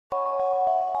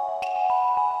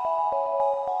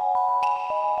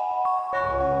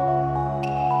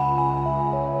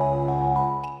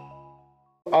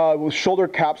Shoulder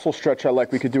capsule stretch,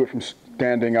 we could do it from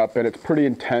standing up, and it's pretty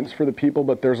intense for the people,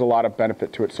 but there's a lot of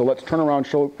benefit to it. So let's turn around,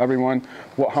 show everyone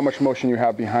how much motion you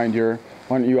have behind your,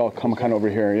 why don't you all come kind of over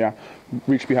here, yeah?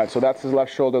 Reach behind. So that's his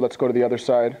left shoulder. Let's go to the other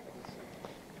side.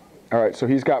 All right, so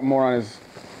he's got more on his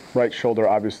right shoulder,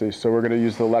 obviously. So we're going to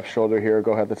use the left shoulder here.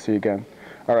 Go ahead, let's see again.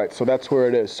 All right, so that's where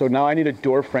it is. So now I need a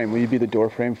door frame. Will you be the door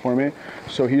frame for me?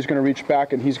 So he's going to reach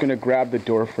back, and he's going to grab the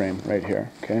door frame right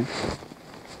here, okay?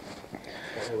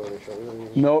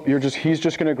 No, he's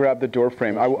just going to grab the door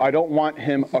frame. I don't want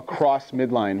him across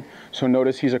midline. So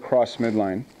notice he's across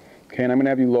midline. Okay, and I'm going to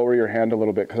have you lower your hand a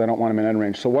little bit because I don't want him in end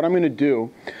range. So what I'm going to do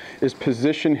is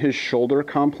position his shoulder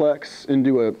complex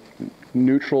into a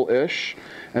neutral-ish,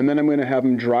 and then I'm going to have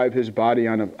him drive his body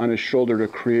on his shoulder to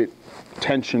create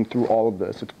tension through all of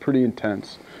this. It's pretty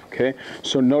intense. Okay,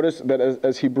 so notice that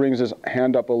as he brings his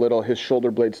hand up a little, his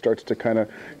shoulder blade starts to kind of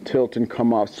tilt and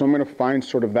come off. So I'm going to find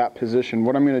sort of that position.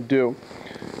 What I'm going to do,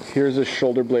 here's his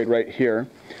shoulder blade right here.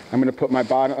 I'm going to put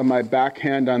my back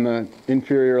hand on the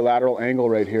inferior lateral angle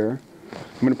right here.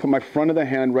 I'm going to put my front of the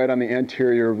hand right on the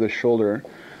anterior of the shoulder.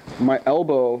 My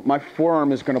elbow, my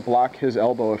forearm is going to block his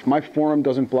elbow. If my forearm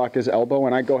doesn't block his elbow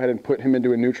and I go ahead and put him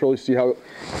into a neutral, you see how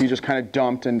he just kind of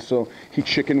dumped, and so he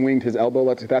chicken winged his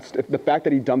elbow. That's the fact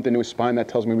that he dumped into his spine, that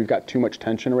tells me we've got too much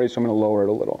tension already, so I'm going to lower it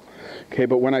a little. Okay,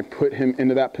 but when I put him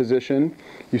into that position,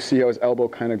 you see how his elbow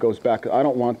kind of goes back. I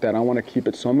don't want that. I want to keep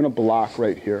it, so I'm going to block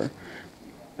right here.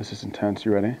 This is intense.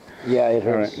 You ready? Yeah, it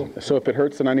hurts. All right. So if it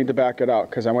hurts, then I need to back it out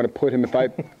because I want to put him,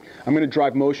 I'm going to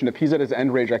drive motion. If he's at his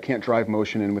end range, I can't drive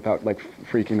motion in without like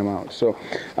freaking him out. So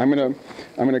I'm going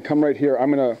to come right here.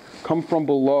 I'm going to come from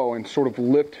below and sort of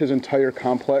lift his entire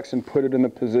complex and put it in the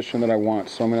position that I want.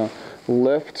 So I'm going to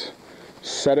lift,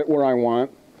 set it where I want.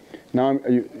 Now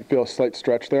you feel a slight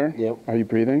stretch there? Yep. Are you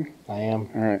breathing? I am.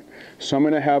 All right. So I'm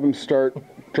going to have him start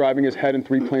driving his head in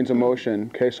 3 planes of motion.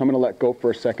 Okay, so I'm going to let go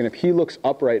for a second. If he looks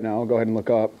up right now, go ahead and look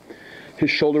up. His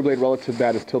shoulder blade relative to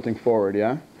that is tilting forward,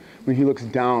 yeah? When he looks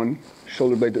down,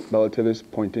 shoulder blade relative is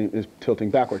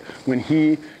tilting backward. When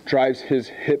he drives his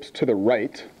hips to the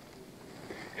right,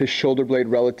 his shoulder blade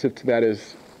relative to that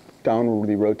is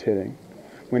downwardly rotating.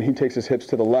 When he takes his hips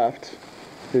to the left,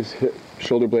 his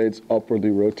shoulder blades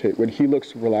upwardly rotate. When he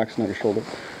looks, relax, not your shoulder.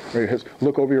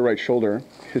 Look over your right shoulder.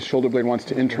 His shoulder blade wants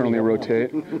to internally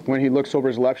rotate. When he looks over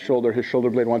his left shoulder, his shoulder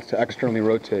blade wants to externally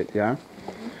rotate, yeah?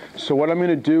 So what I'm going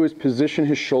to do is position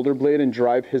his shoulder blade and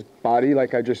drive his body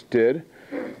like I just did,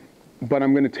 but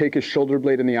I'm going to take his shoulder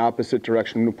blade in the opposite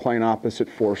direction. I'm going to apply an opposite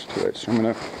force to it. So I'm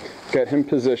going to get him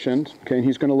positioned, okay, and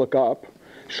he's going to look up.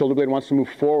 Shoulder blade wants to move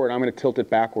forward. I'm going to tilt it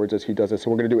backwards as he does it.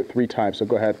 So we're going to do it 3 times. So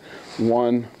go ahead.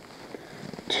 1,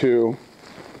 2,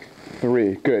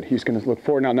 3. Good. He's going to look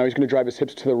forward now. Now he's going to drive his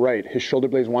hips to the right. His shoulder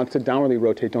blades wants to downwardly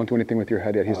rotate. Don't do anything with your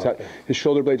head yet. His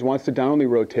shoulder blades wants to downwardly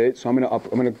rotate. So I'm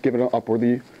going to give it an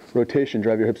upwardly rotation.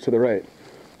 Drive your hips to the right.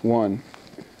 1,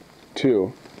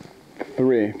 2,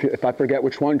 3. If I forget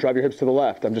which one, drive your hips to the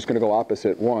left. I'm just going to go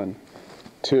opposite. 1,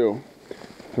 2,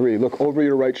 3. Look over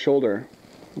your right shoulder.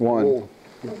 1,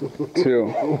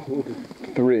 2,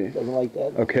 3. Doesn't like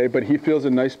that. Okay, but he feels a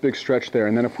nice big stretch there.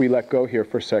 And then if we let go here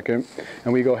for a second,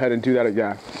 and we go ahead and do that,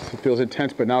 yeah, it feels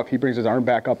intense. But now if he brings his arm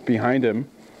back up behind him,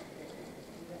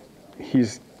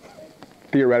 he's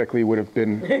theoretically would have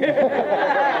been.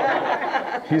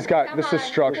 He's got, this is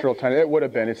structural time. It would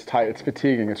have been. It's tight. It's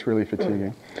fatiguing. It's really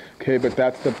fatiguing. Okay, but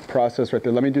that's the process right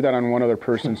there. Let me do that on one other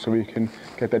person so we can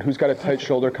get that. Who's got a tight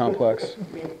shoulder complex?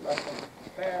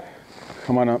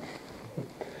 Come on up.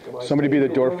 Somebody be the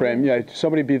door frame. Yeah,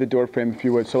 somebody be the door frame if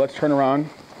you would. So let's turn around.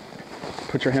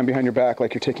 Put your hand behind your back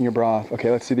like you're taking your bra off. Okay,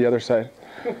 let's see the other side.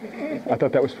 I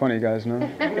thought that was funny, guys, no?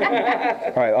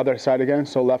 All right, other side again.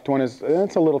 So left one is,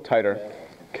 it's a little tighter.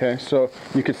 Okay, so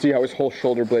you can see how his whole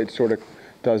shoulder blade sort of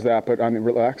does that, but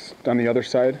relax. On the other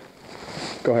side,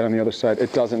 go ahead on the other side.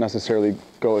 It doesn't necessarily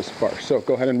go as far. So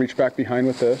go ahead and reach back behind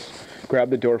with this. Grab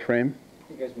the door frame.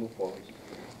 You guys move forward.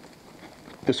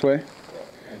 This way? Yeah,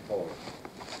 and forward.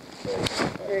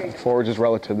 Forwards is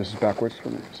relative. This is backwards for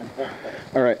me. So.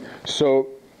 All right. So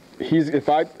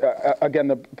again,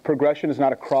 the progression is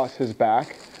not across his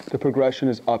back. The progression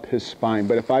is up his spine.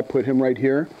 But if I put him right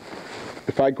here,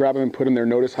 if I grab him and put him there,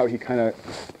 notice how he kind of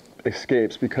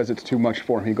escapes because it's too much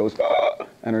for him. He goes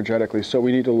energetically. So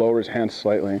we need to lower his hand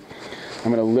slightly.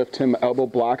 I'm going to lift him. Elbow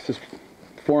blocks his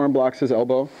forearm, blocks his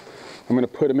elbow. I'm going to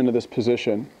put him into this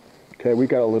position. Okay, we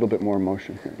got a little bit more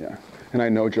motion here. Yeah. And I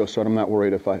know Joe, so I'm not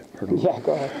worried if I hurt him. Yeah,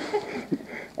 go ahead.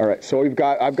 All right, so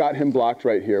I've got him blocked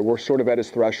right here. We're sort of at his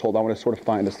threshold. I want to sort of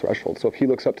find his threshold. So if he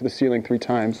looks up to the ceiling 3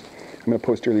 times, I'm going to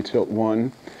posteriorly tilt.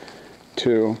 1,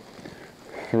 2,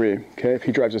 3. Okay, if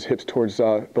he drives his hips towards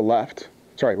the left,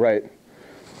 sorry, right,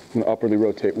 I'm gonna upwardly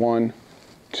rotate. 1,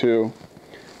 2,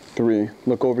 3.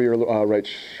 Look over your right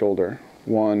shoulder.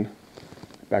 1,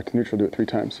 back to neutral, do it 3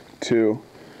 times. 2,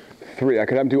 3. I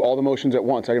could have him do all the motions at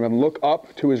once. I could have him look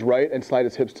up to his right and slide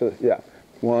his hips to, yeah.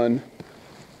 1,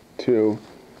 2,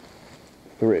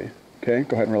 3. Okay,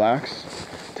 go ahead and relax.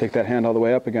 Take that hand all the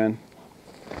way up again.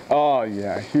 Oh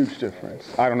yeah, huge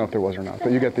difference. I don't know if there was or not,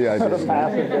 but you get the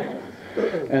idea.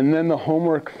 And then the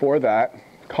homework for that,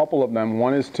 couple of them.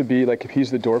 One is to be like, if he's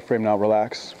the door frame now,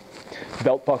 relax.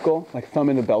 Belt buckle, like thumb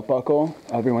in the belt buckle.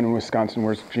 Everyone in Wisconsin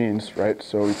wears jeans, right?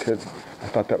 So we could, I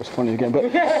thought that was funny again. But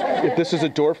if this is a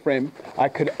door frame, I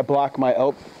could block my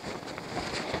elbow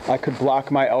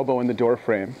in the door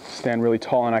frame, stand really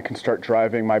tall, and I can start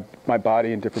driving my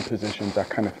body in different positions, that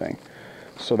kind of thing.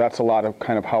 So that's a lot of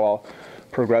kind of how I'll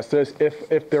progress this.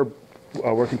 If they're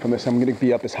working from this, I'm going to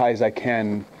be up as high as I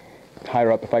can,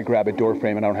 higher up. If I grab a door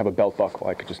frame and I don't have a belt buckle,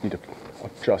 I could just need to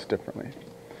adjust differently.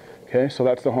 Okay, so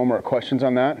that's the homework. Questions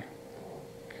on that?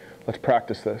 Let's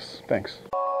practice this. Thanks.